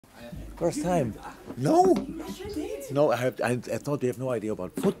First time. No. No, I thought they have no idea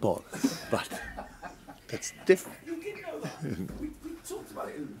about football, but that's different. You did know that. We talked about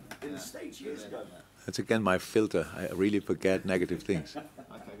it in the States years ago. That's again my filter. I really forget negative things.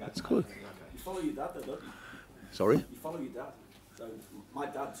 That's cool. You follow your dad, though, don't you? Sorry? You follow your dad. So my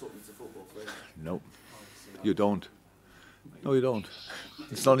dad taught me to football first. No, you don't. No, you don't.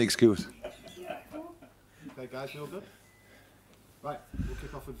 It's not an excuse. Okay, guys, you all good? Right, we'll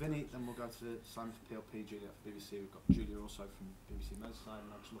kick off with Vinny, then we'll go to Simon for PLP, Julia for BBC. We've got Julia also from BBC Merseyside,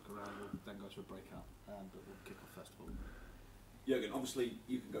 and I'll just look around, we'll then go to a breakout, but we'll kick off first of all. Jurgen, obviously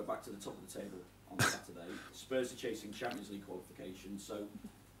you can go back to the top of the table on Saturday. Spurs are chasing Champions League qualification, so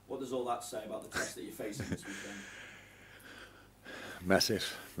what does all that say about the test that you're facing this weekend?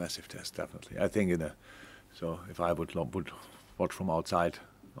 Massive test, definitely. I think so if I would watch from outside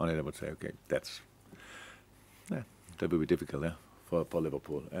on it, I would say, okay, that will be difficult, yeah, for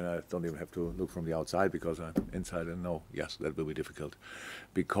Liverpool. And I don't even have to look from the outside because I'm inside and know, yes, that will be difficult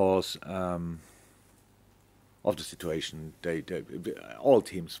because of the situation. All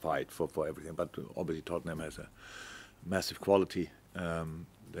teams fight for everything, but obviously Tottenham has a massive quality.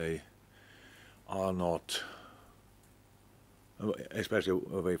 They are not, especially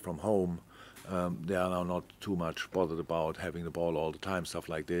away from home, they are now not too much bothered about having the ball all the time, stuff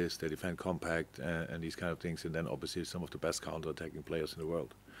like this. They defend compact and these kind of things, and then obviously some of the best counter-attacking players in the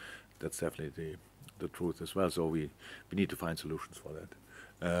world. That's definitely the truth as well. So we need to find solutions for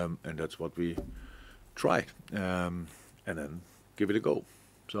that, and that's what we try, and then give it a go.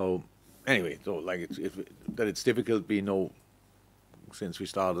 So anyway, so like that it's difficult, we know since we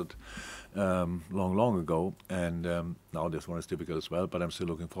started long ago, and now this one is difficult as well, but I'm still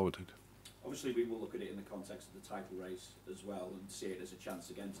looking forward to it. Obviously we will look at it in the context of the title race as well and see it as a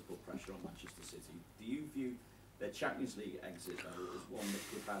chance again to put pressure on Manchester City. Do you view their Champions League exit though as one that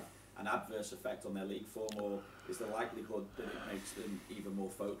could have an adverse effect on their league form, or is the likelihood that it makes them even more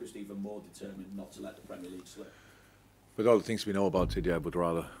focused, even more determined not to let the Premier League slip? With all the things we know about City, I would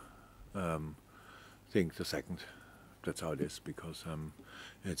rather think the second. That's how it is, because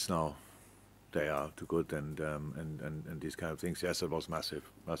it's now they are too good, and these kind of things. Yes, it was massive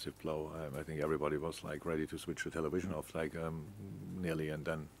blow. I think everybody was like ready to switch the television off, like nearly, and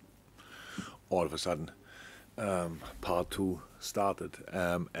then all of a sudden part two started,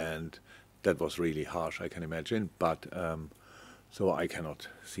 and that was really harsh, I can imagine. But so I cannot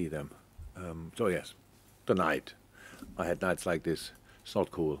see them. So yes, the night. I had nights like this. It's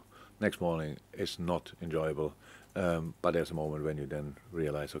not cool. Next morning, it's not enjoyable. But there's a moment when you then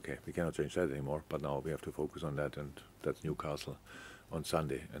realize, okay, we cannot change that anymore, but now we have to focus on that, and that's Newcastle on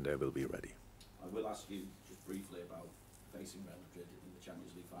Sunday, and they will be ready. I will ask you just briefly about facing Real Madrid in the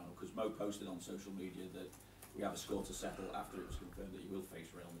Champions League final, because Mo posted on social media that we have a score to settle after it was confirmed that you will face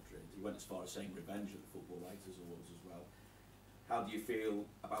Real Madrid. He went as far as saying revenge at the Football Writers Awards as well. How do you feel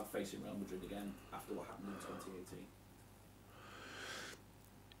about facing Real Madrid again after what happened in 2018?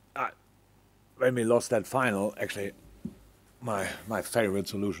 When we lost that final, actually, my favorite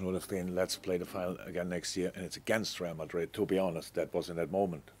solution would have been, let's play the final again next year, and it's against Real Madrid. To be honest, that was in that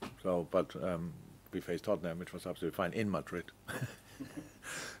moment. So, but we faced Tottenham, which was absolutely fine in Madrid.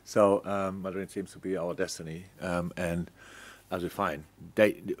 So Madrid seems to be our destiny, and absolutely fine.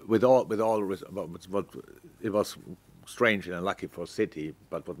 With all, what it was strange and unlucky for City,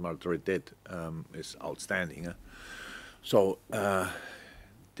 but what Madrid did is outstanding. So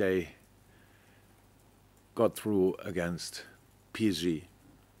they got through against PSG,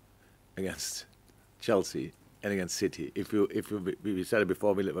 against Chelsea, and against City. We said it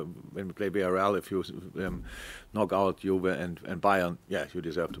before, when we play Villarreal, if you knock out Juve and Bayern, yeah, you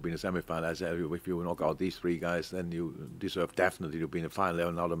deserve to be in the semi-final. I said, if you knock out these three guys, then you deserve definitely to be in the final. They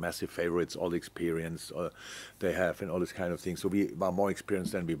are now the massive favorites, all the experience they have, and all this kind of thing. So we are more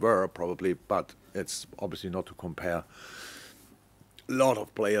experienced than we were, probably, but it's obviously not to compare. A lot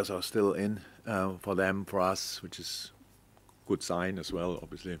of players are still in for them, for us, which is a good sign as well,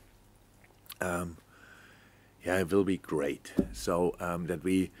 obviously. Yeah, it will be great. So that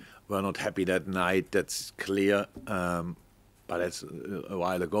we were not happy that night, that's clear. But that's a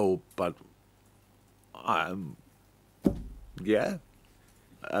while ago. But yeah,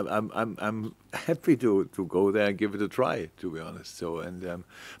 I'm happy to go there and give it a try, to be honest. So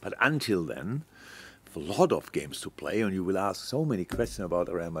but until then, a lot of games to play, and you will ask so many questions about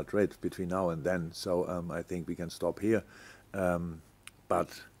Real Madrid between now and then. So I think we can stop here.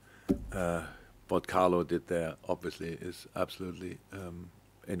 But what Carlo did there, obviously, is absolutely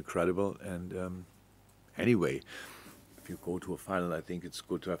incredible. And anyway, if you go to a final, I think it's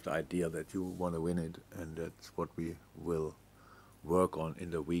good to have the idea that you want to win it, and that's what we will work on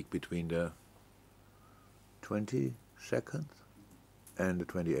in the week between the 22nd and the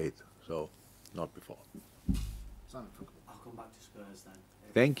 28th. So not before. Simon, I'll come back to Spurs then.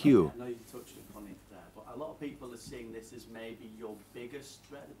 Thank you. I know you touched upon it there, but a lot of people are seeing this as maybe your biggest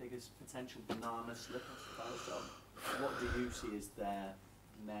threat, the biggest potential banana slip, I suppose. So what do you see as their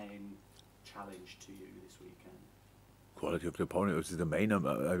main challenge to you this weekend? Quality of the opponent is the main.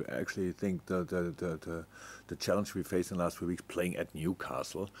 I actually think the challenge we faced in the last 3 weeks playing at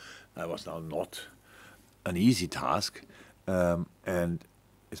Newcastle was now not an easy task, and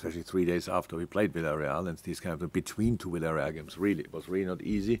especially 3 days after we played Villarreal, and these kind of between two Villarreal games, really, it was really not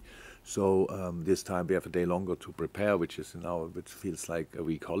easy. So this time we have a day longer to prepare, which feels like a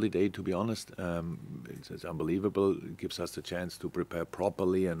week holiday, to be honest. It's unbelievable. It gives us the chance to prepare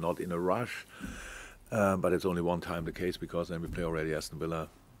properly and not in a rush. But it's only one time the case, because then we play already Aston Villa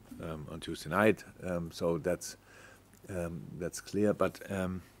on Tuesday night. So that's clear. But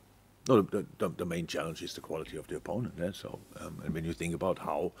no, the main challenge is the quality of the opponent. So, and when you think about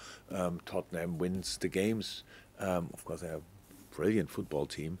how Tottenham wins the games, of course they have a brilliant football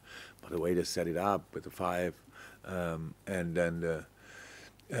team, but the way they set it up with the 5, and then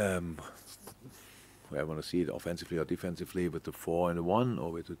where I want to see it offensively or defensively, with the 4 and the 1,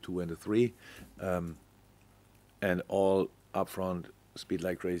 or with the 2 and the 3, and all up front, speed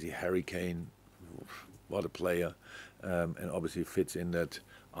like crazy. Harry Kane, what a player, and obviously fits in that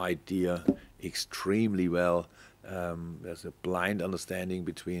idea extremely well. There's a blind understanding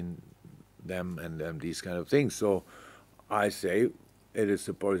between them and these kind of things. So I say it is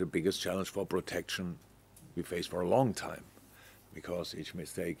probably the biggest challenge for protection we face for a long time, because each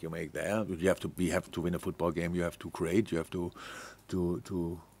mistake you make there, you have to win a football game. You have to create. You have to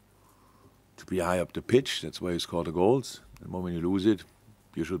be high up the pitch. That's where you score the goals. The moment you lose it,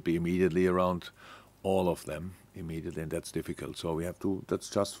 you should be immediately around all of them immediately, and that's difficult. So we have to. That's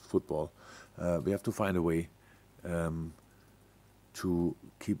just football. We have to find a way to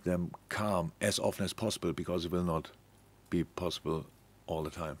keep them calm as often as possible, because it will not be possible all the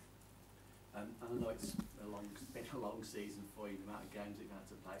time. I know it's been a long season for you, the amount of games you've had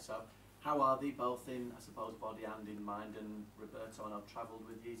to play. So how are they, both in, I suppose, body and in mind? And Roberto, I know, travelled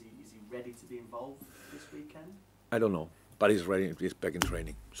with you. Is he ready to be involved this weekend? I don't know, but he's ready. He's back in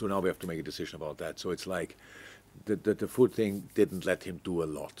training. So now we have to make a decision about that. So it's like the foot thing didn't let him do a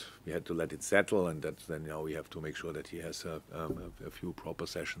lot. We had to let it settle, and then now we have to make sure that he has a few proper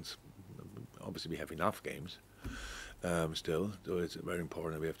sessions. Obviously, we have enough games still, so it's very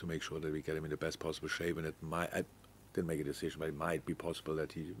important that we have to make sure that we get him in the best possible shape. And I didn't make a decision, but it might be possible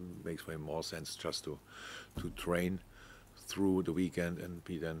that he makes for him more sense just to train through the weekend and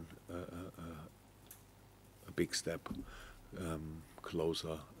be then a big step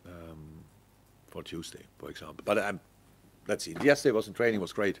closer for Tuesday, for example. But let's see. Yesterday was in training,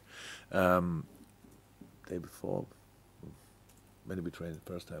 was great. Day before, when did we train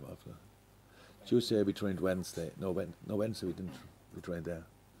the first time after? Tuesday we trained Wednesday. No, Wednesday we didn't. We trained there.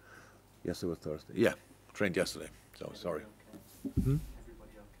 Yesterday was Thursday. Yeah, trained yesterday. So sorry. Okay?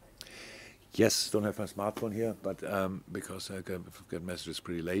 Everybody okay? Yes, don't have my smartphone here, but because I get messages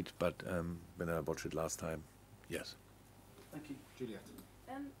pretty late. But when I watched it last time, yes. Thank you, Juliet.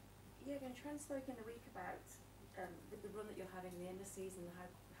 Jurgen, try and spoke in the week about with the run that you're having in the end of the season, how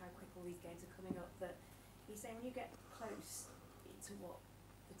quick all these games are coming up. That he's saying when you get close to what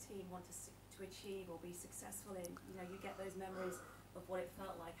the team want to achieve or be successful in, you get those memories of what it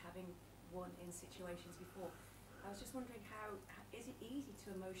felt like having won in situations before. I was just wondering, how is it easy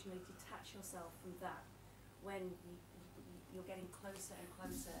to emotionally detach yourself from that when you're getting closer and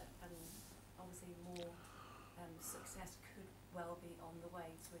closer, and obviously more success could well be on the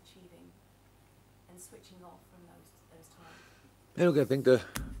way to achieving, and switching off from those times? Yeah, look, I think in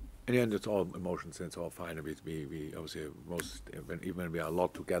the end it's all emotions and it's all fine. We obviously even when we are a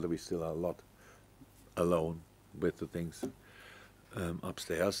lot together, we still are a lot alone with the things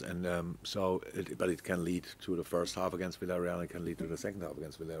upstairs, and but it can lead to the first half against Villarreal. It can lead to the second half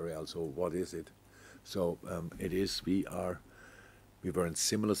against Villarreal. So what is it? So it is. We were in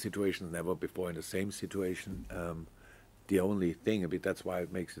similar situations, never before in the same situation. The only thing, that's why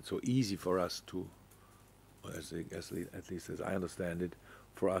it makes it so easy for us to, at least as I understand it,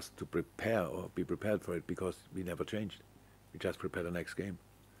 for us to prepare or be prepared for it, because we never changed. We just prepare the next game.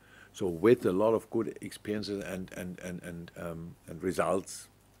 So with a lot of good experiences and results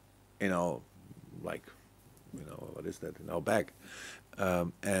in our, what is that, in our bag,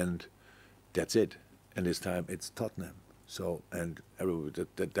 and that's it. And this time it's Tottenham. So and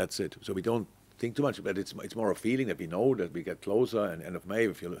that's it. So we don't think too much, but it's more a feeling that we know that we get closer. And end of May,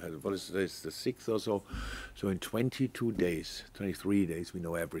 if you what is this, the 6th or so? So in 22 days, 23 days, we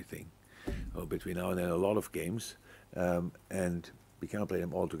know everything. Between now and then, a lot of games, and we cannot play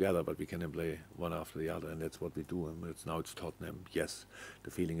them all together, but we can then play one after the other, and that's what we do. And now it's Tottenham. Yes, the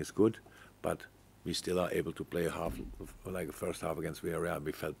feeling is good, but we still are able to play a first half against Villarreal.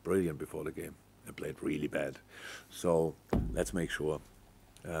 We felt brilliant before the game and played really bad. So let's make sure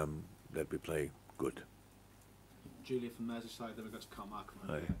that we play good. Julia from Merseyside, then we got to Carl Markham.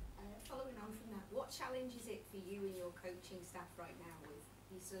 Following on from that, what challenge is it for you and your coaching staff right now with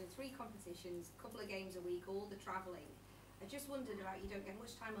these 3 competitions, a couple of games a week, all the travelling? I just wondered about, you don't get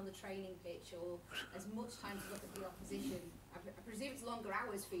much time on the training pitch or as much time to look at the opposition. I presume it's longer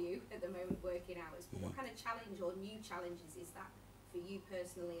hours for you at the moment, working hours, but what kind of challenge or new challenges is that for you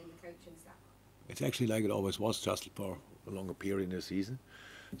personally and the coaching staff? It's actually like it always was, just for a longer period in the season.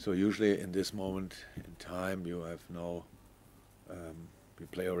 So usually in this moment in time, you have no, we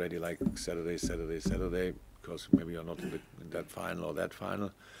play already like Saturday, because maybe you're not in that final or that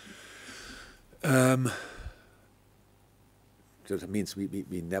final. So that means we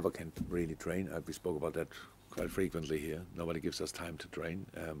never can really train. We spoke about that quite frequently here. Nobody gives us time to train.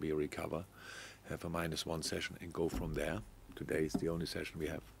 We recover, have a -1 session and go from there. Today is the only session we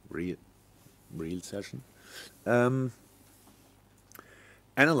have, real session.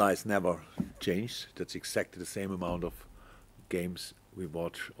 Analyze never changed. That's exactly the same amount of games we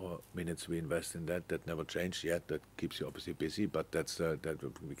watch or minutes we invest in that. That never changed yet. That keeps you obviously busy, but that's that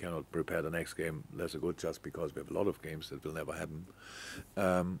we cannot prepare the next game less good just because we have a lot of games that will never happen,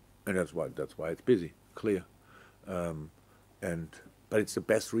 and that's why it's busy, clear. But it's the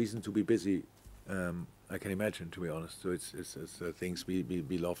best reason to be busy I can imagine, to be honest. So it's things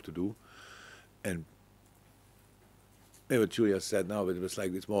we love to do, and what Julia said now, but it was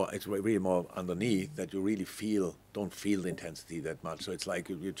like it's really more underneath that you really don't feel the intensity that much. So it's like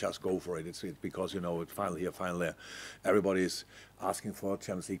you just go for it. It's because it's final here, final there. Everybody's asking for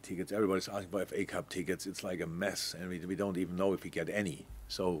Champions League tickets. Everybody's asking for FA Cup tickets. It's like a mess, and we don't even know if we get any.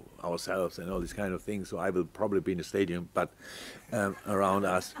 So ourselves and all these kind of things. So I will probably be in the stadium, but around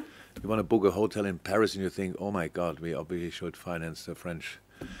us, you want to book a hotel in Paris, and you think, oh my God, we obviously should finance the French.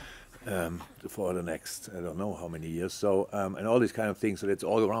 For the next, I don't know how many years. So, and all these kind of things. So it's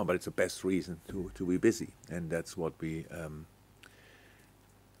all around, but it's the best reason to be busy. And that's what we,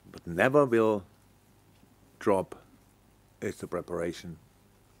 but never will drop is the preparation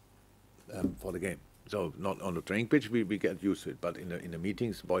for the game. So not on the training pitch, we get used to it. But in the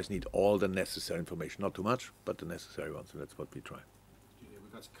meetings, boys need all the necessary information. Not too much, but the necessary ones. So that's what we try. Julia, we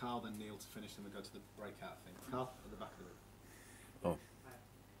go to Carl, then Neil to finish, then we go to the breakout thing. Carl, at the back of the room. Oh.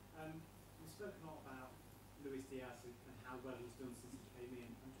 We've spoken a lot about Luis Diaz and how well he's done since he came in.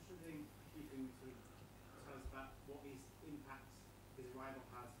 I'm just wondering if you can sort of tell us about what his impact his arrival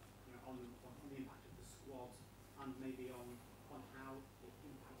has, on the impact of the squad, and maybe on how it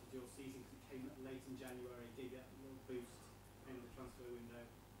impacted your season. Because it came late in January, gave you a little boost in the transfer window.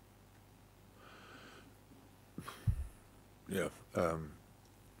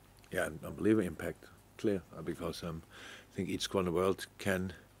 Yeah, unbelievable impact, clear, because I think each squad in the world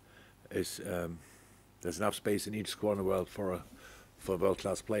there's enough space in each squad in the world for a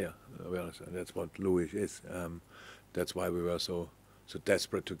world-class player, to be honest, and that's what Luis is. That's why we were so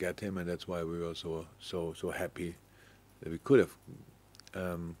desperate to get him, and that's why we were so happy that we could have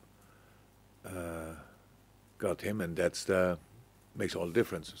got him, and that's makes all the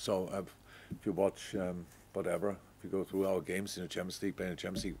difference. So if you watch whatever, if you go through our games in the Champions League, playing the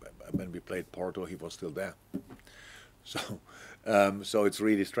Champions League, when we played Porto, he was still there. So it's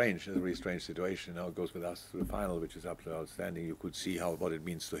really strange. It's a really strange situation. Now it goes with us to the final, which is absolutely outstanding. You could see what it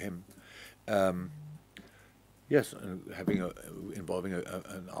means to him. Yes, involving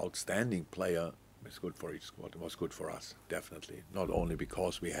an outstanding player is good for each squad. It was good for us, definitely. Not only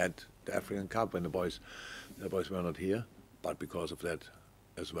because we had the African Cup when the boys were not here, but because of that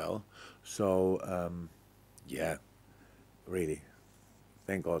as well. So yeah, really,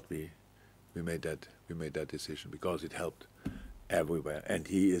 thank God we made that decision, because it helped everywhere, and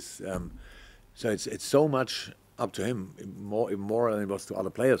he is so it's so much up to him, more than it was to other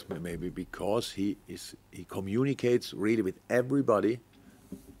players maybe, because he communicates really with everybody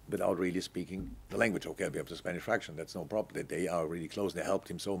without really speaking the language. Okay, we have the Spanish fraction, that's no problem. They are really close. They helped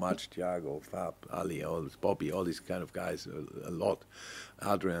him so much. Thiago, Fab, Ali, Bobby, all these kind of guys a lot.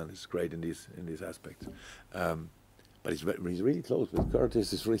 Adrian is great in these aspects. But he's really close with Curtis.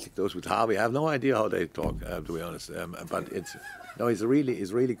 He's really close with Harvey. I have no idea how they talk, to be honest. But he's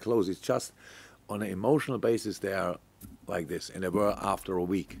really close. It's just on an emotional basis they are like this, and they were after a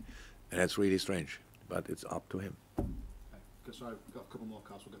week. And that's really strange, but it's up to him. Okay, sorry, we've got a couple more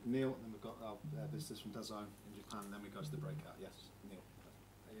cards. We've got Neil, and then we've got our visitors from DAZN in Japan, and then we go to the breakout. Yes, Neil.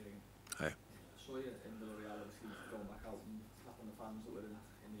 Hi. Saw you in Villarreal, obviously going back out and clapping the fans that were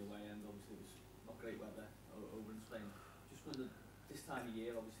in the away end. Obviously, it was not great weather over in Spain. Just wondered, this time of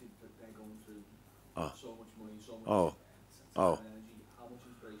year, obviously they're going through so much money, so much time and energy. How much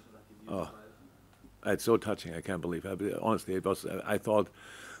inspiration does that give you as players? It's so touching. I can't believe it. Honestly, it was. I thought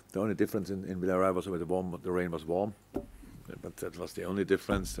the only difference in Villarreal was that the rain was warm, but that was the only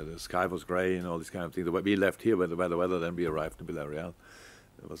difference. The sky was grey and all these kind of things. We left here with the weather, then we arrived in Villarreal.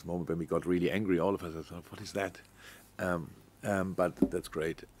 There was a moment when we got really angry, all of us. I thought, what is that? But that's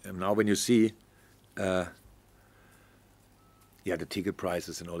great. And now when you see, the ticket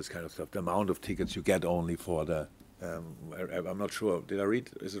prices and all this kind of stuff, the amount of tickets you get only for the, I'm not sure, did I read,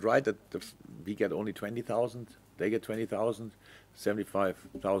 is it right that we get only 20,000, they get 20,000,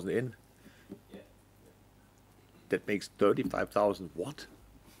 75,000 in? Yeah. That makes 35,000, what?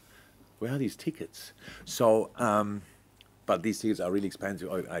 Where are these tickets? So, but these tickets are really expensive.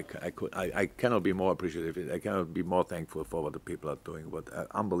 I cannot be more appreciative. I cannot be more thankful for what the people are doing. But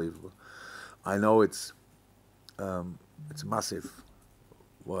unbelievable. I know it's massive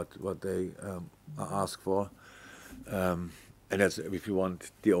what they ask for, and that's, if you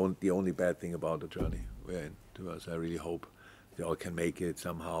want, the only bad thing about the journey we're in. To us, I really hope they all can make it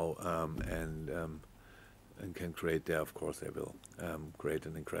somehow, and can create there. Of course, they will create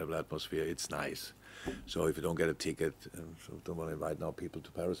an incredible atmosphere. It's nice. So if you don't get a ticket, so don't want to invite now people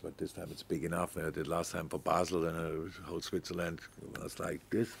to Paris, but this time it's big enough. I did last time for Basel, and whole Switzerland was like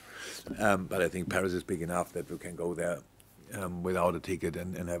this. But I think Paris is big enough that we can go there without a ticket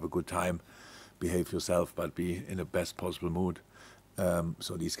and have a good time, behave yourself, but be in the best possible mood.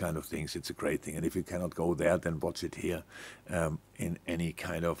 So these kind of things, it's a great thing. And if you cannot go there, then watch it here in any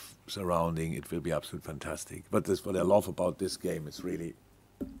kind of surrounding. It will be absolutely fantastic. But that's what I love about this game. It's really,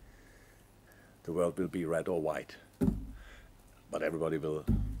 the world will be red or white, but everybody will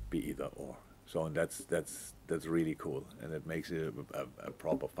be either or. So, and that's really cool, and it makes it a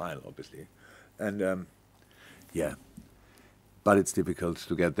proper final, obviously. And yeah, but it's difficult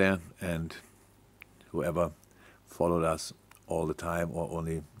to get there. And whoever followed us all the time or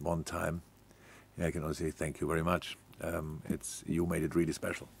only one time, I can only say thank you very much. You made it really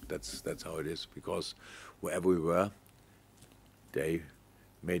special. That's how it is, because wherever we were, they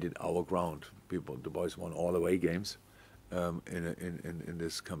made it our ground. The boys won all away games in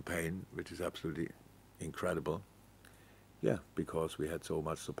this campaign, which is absolutely incredible. Yeah, because we had so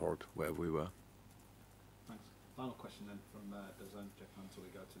much support wherever we were. Thanks. Final question then from DAZN Japan until we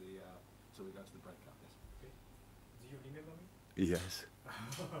go to the breakout. Yes. Do you remember me? Yes.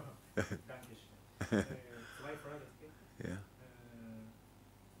 Yeah.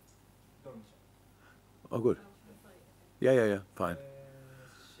 Oh, good. Yeah. Fine.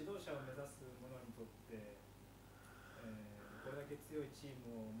 指導者を目指す者にとって、これだけ強いチー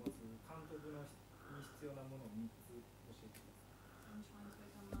ムを持つ監督に必要なものを3つ教えてください。I'm trying to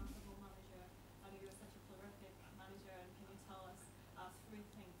become a football manager, and you're such a prolific manager. And can you tell us three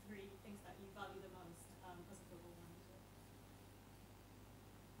things that you value the most as a football manager?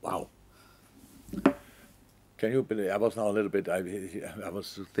 Wow. Can you believe? I was now a little bit. I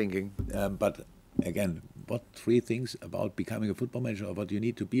was thinking, but again, what three things about becoming a football manager, or what you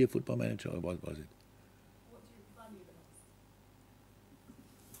need to be a football manager, or what was it? What do you value the most?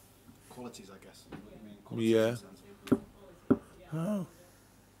 Qualities, I guess. Yeah. Yeah. Oh.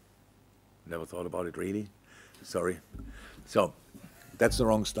 Never thought about it really. Sorry. So that's the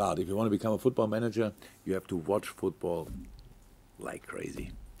wrong start. If you want to become a football manager, you have to watch football like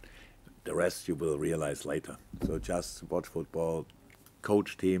crazy. The rest you will realize later. So just watch football,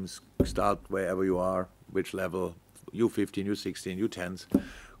 coach teams, start wherever you are, which level, U15, U16, U10s,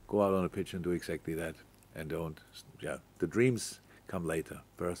 go out on the pitch and do exactly that. And don't, the dreams come later.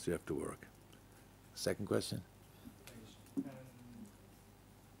 First you have to work. Second question?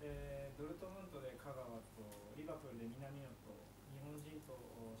 ドルトムントで香川とリバプールで南野と日本人と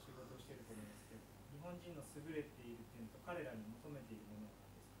仕事をしていると思いますけど、日本人の優れている点と彼らに求めているものは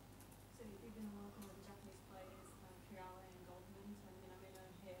何ですか? So you've been working with the Japanese players, Cowlin, Goldman, and Minamino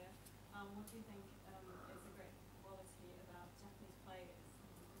here. What do you think is a great quality about Japanese players?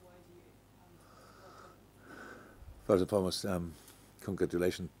 Why do you work with them? First and foremost,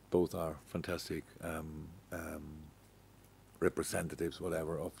 congratulations. Both are fantastic representatives,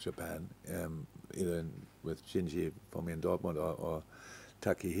 whatever, of Japan, either with Shinji for me in Dortmund or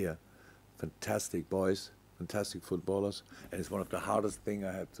Taki here. Fantastic boys, fantastic footballers, and it's one of the hardest things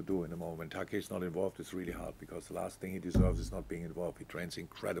I had to do in the moment. When Taki is not involved, it's really hard, because the last thing he deserves is not being involved. He trains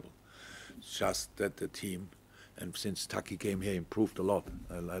incredible. It's just that the team, and since Taki came here, improved a lot.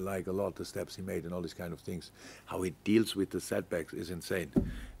 I like a lot the steps he made and all these kind of things. How he deals with the setbacks is insane,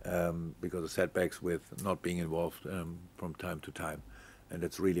 because the setbacks with not being involved from time to time, and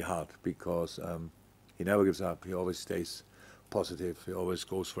it's really hard, because he never gives up. He always stays positive. He always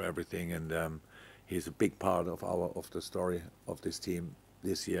goes for everything, and he's a big part of the story of this team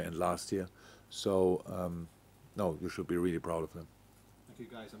this year and last year. So no, you should be really proud of him. Thank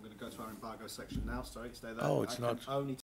you, guys. I'm going to go to our embargo section now. Sorry, stay there. Oh, it's I not. can only